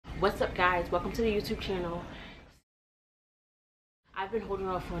What's up, guys? Welcome to the YouTube channel. I've been holding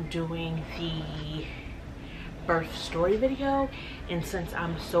off on doing the birth story video, and since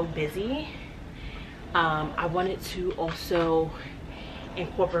I'm so busy, I wanted to also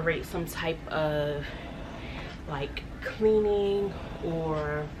incorporate some type of like cleaning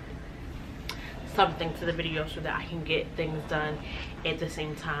or something to the video so that I can get things done at the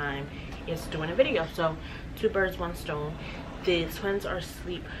same time as doing a video. So two birds, one stone. The twins are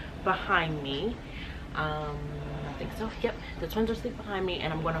asleep behind me. I think so. Yep, the twins are asleep behind me,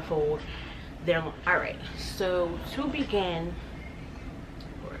 and I'm gonna fold their. All right. So to begin,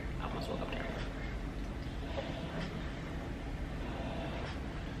 I almost woke up there.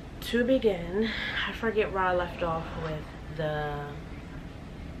 To begin, I forget where I left off with the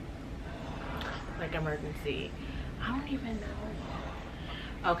like emergency. I don't even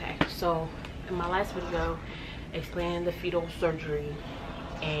know. Okay, so in my last video, explaining the fetal surgery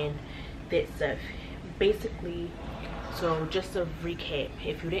and that stuff. Basically, so just to recap,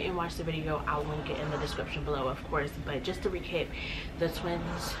 if you didn't watch the video, I'll link it in the description below, of course. But just to recap, the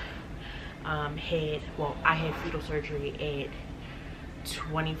twins had, well, I had fetal surgery at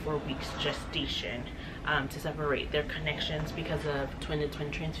 24 weeks gestation to separate their connections because of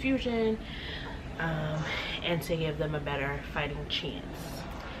twin-to-twin transfusion, and to give them a better fighting chance.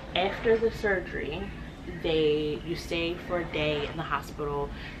 After the surgery, you stay for a day in the hospital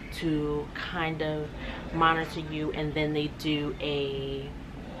to kind of monitor you, and then they do a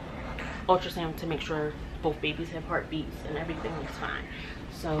ultrasound to make sure both babies have heartbeats and everything is fine.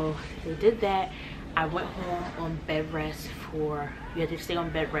 So they did that. I went home on bed rest for, you had to stay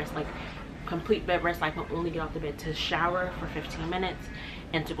on bed rest, like complete bed rest. I can only get off the bed to shower for 15 minutes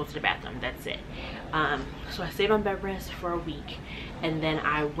and to go to the bathroom. That's it. So I stayed on bed rest for a week, and then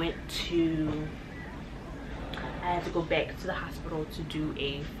I had to go back to the hospital to do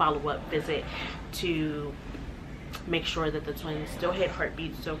a follow-up visit to make sure that the twins still had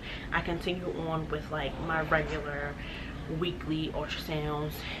heartbeats. So I continue on with like my regular weekly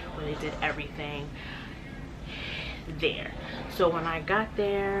ultrasounds where they did everything there. So when I got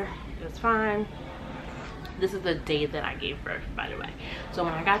there, it was fine. This is the day that I gave birth, by the way. So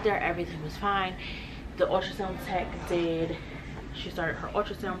when I got there, everything was fine. The ultrasound tech she started her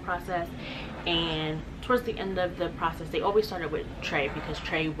ultrasound process, and towards the end of the process, they always started with Trey because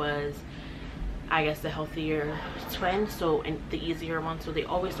Trey was, I guess, the healthier twin, so, and the easier one, so they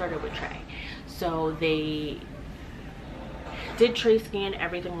always started with Trey. So they did Trey scan,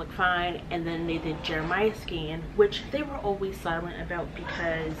 everything looked fine, and then they did Jeremiah scan, which they were always silent about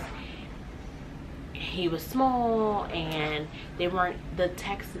because he was small and they weren't, the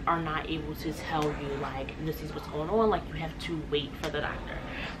techs are not able to tell you like this is what's going on, like you have to wait for the doctor.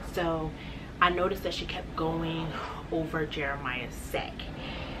 So I noticed that she kept going over Jeremiah's sac,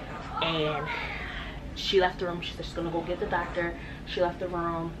 and she left the room. She said she's gonna go get the doctor. She left the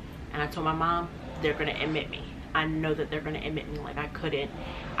room, and I told my mom they're gonna admit me. I know that they're gonna admit me. Like I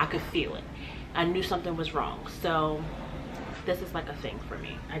could feel it. I knew something was wrong. So this is like a thing for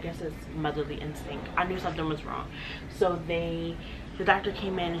me. I guess it's motherly instinct. I knew something was wrong. So the doctor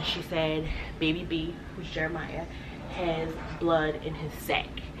came in and she said, baby B, who's Jeremiah, has blood in his sac.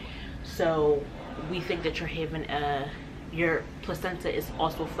 So we think that you're having your placenta is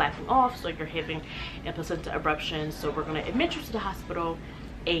also flapping off, so you're having a placenta abruption. So we're gonna admit you to the hospital,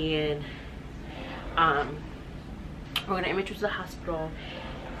 and we're gonna admit you to the hospital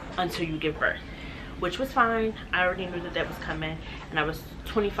until you give birth. Which was fine. I already knew that was coming, and I was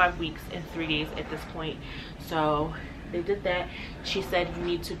 25 weeks and 3 days at this point. So they did that. She said you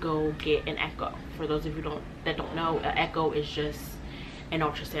need to go get an echo. For those of you that don't know, an echo is just an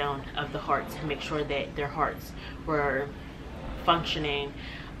ultrasound of the heart to make sure that their hearts were functioning.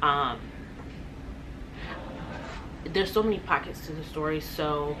 There's so many pockets to the story,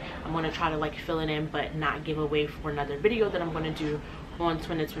 so I'm going to try to like fill it in but not give away for another video that I'm going to do on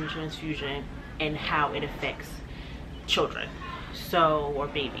twin-to-twin transfusion and how it affects children, so, or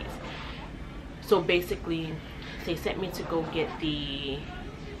babies. So basically they sent me to go get the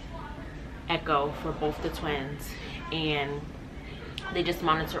echo for both the twins, and they just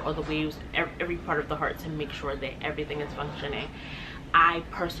monitor all the waves, every part of the heart to make sure that everything is functioning. I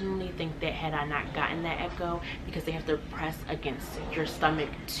personally think that had I not gotten that echo, because they have to press against your stomach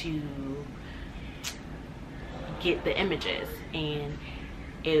to get the images, and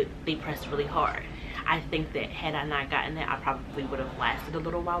they pressed really hard. I think that had I not gotten that, I probably would have lasted a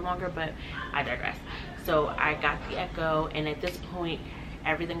little while longer, but I digress. So I got the echo, and at this point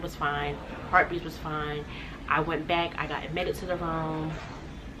everything was fine. Heartbeats was fine. I went back, I got admitted to the room,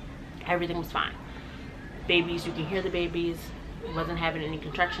 everything was fine. Babies, you can hear the babies, wasn't having any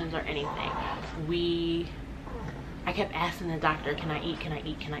contractions or anything. I kept asking the doctor, can I eat, can I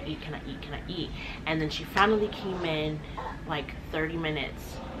eat, can I eat, can I eat, can I eat? And then she finally came in like 30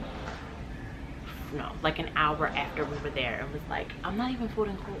 minutes, no, like an hour after we were there, and was like, I'm not even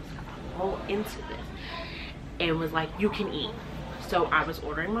folding clothes, I'm all into this. And was like, you can eat. So I was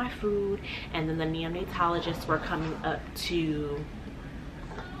ordering my food, and then the neonatologists were coming up to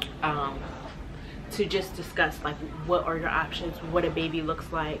just discuss like what are your options, what a baby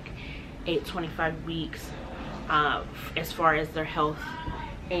looks like at 25 weeks, as far as their health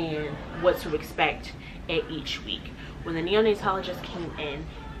and what to expect at each week. When the neonatologist came in,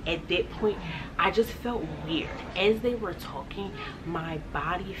 at that point I just felt weird. As they were talking, my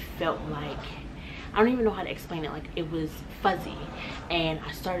body felt like, I don't even know how to explain it, like it was fuzzy, and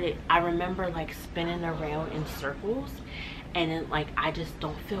I remember like spinning around in circles, and then like I just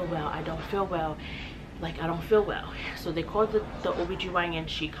don't feel well, I don't feel well, like I don't feel well. So they called the OBGYN.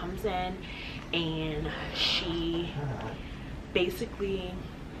 She comes in and she basically,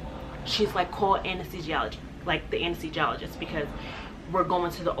 she's like, call anesthesiology, like the anesthesiologist, because we're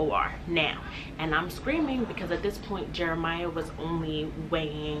going to the OR now. And I'm screaming because at this point Jeremiah was only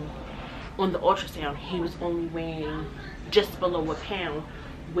weighing, on the ultrasound, he was only weighing just below a pound,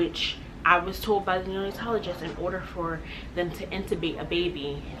 which I was told by the neonatologist, in order for them to intubate a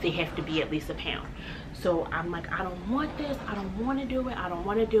baby, they have to be at least a pound. So I'm like, I don't want this, I don't want to do it, I don't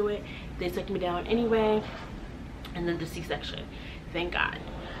want to do it. They took me down anyway, and then the C-section, thank God.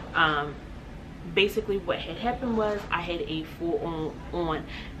 Basically what had happened was I had a full-on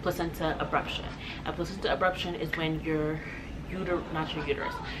placenta abruption. A placenta abruption is when your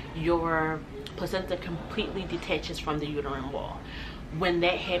placenta completely detaches from the uterine wall. When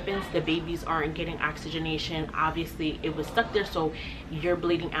that happens, the babies aren't getting oxygenation. Obviously it was stuck there, so you're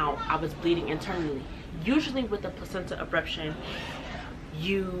bleeding out. I was bleeding internally. Usually with a placenta abruption,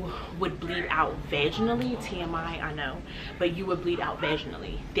 you would bleed out vaginally. TMI, I know, but you would bleed out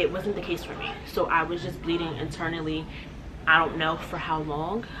vaginally. That wasn't the case for me. So I was just bleeding internally. I don't know for how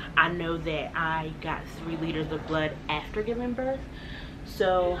long. I know that I got 3 liters of blood after giving birth.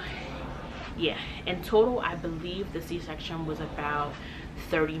 So yeah, in total I believe the C-section was about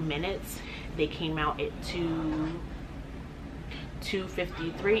 30 minutes. They came out at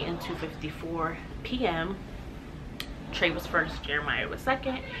 2:53 and 2:54 p.m. Trey was first, Jeremiah was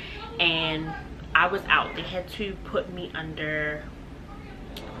second, and I was out. They had to put me under,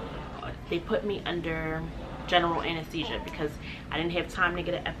 general anesthesia because I didn't have time to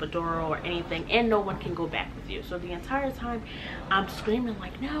get an epidural or anything, and no one can go back with you. So the entire time I'm screaming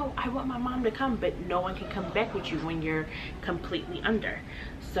like, no, I want my mom to come, but no one can come back with you when you're completely under.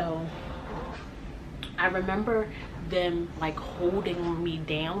 So I remember them like holding me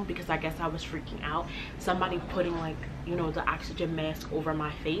down because I guess I was freaking out. Somebody putting like, you know, the oxygen mask over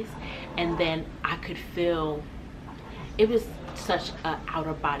my face, and then I could feel, it was such a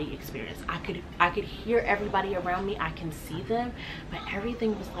out-of-body experience. I could hear everybody around me, I can see them, but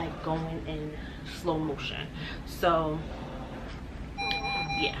everything was like going in slow motion. So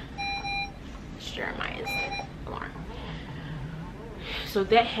yeah, it's Jeremiah's alarm. So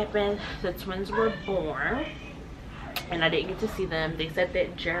that happened. The twins were born and I didn't get to see them. They said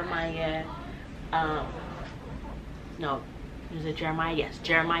that Jeremiah, no, was it Jeremiah? Yes,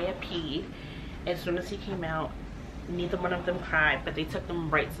 Jeremiah peed. As soon as he came out, neither one of them cried, but they took them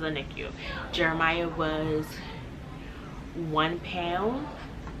right to the NICU. Jeremiah was 1 pound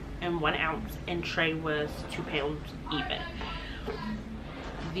and 1 ounce, and Trey was 2 pounds even.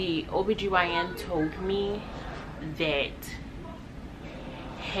 The OBGYN told me that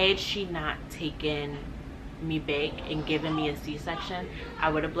had she not taken me back and given me a C-section, I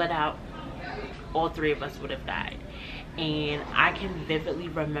would have bled out. All 3 of us would have died. And I can vividly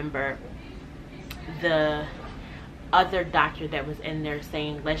remember the other doctor that was in there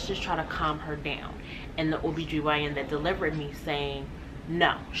saying, let's just try to calm her down, and the OBGYN that delivered me saying,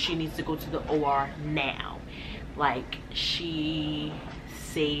 no, she needs to go to the OR now. Like, she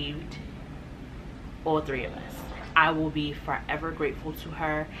saved all 3 of us. I will be forever grateful to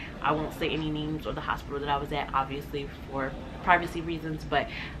her. I won't say any names or the hospital that I was at, obviously for privacy reasons, but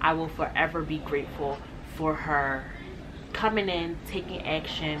I will forever be grateful for her coming in, taking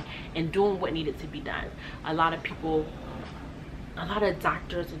action, and doing what needed to be done. A lot of people, a lot of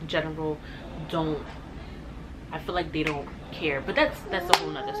doctors in general don't, I feel like they don't care, but that's a whole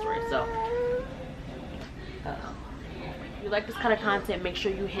nother story. So if you like this kind of content, make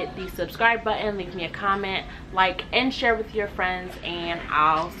sure you hit the subscribe button, leave me a comment, like, and share with your friends, and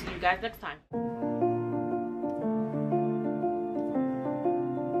I'll see you guys next time.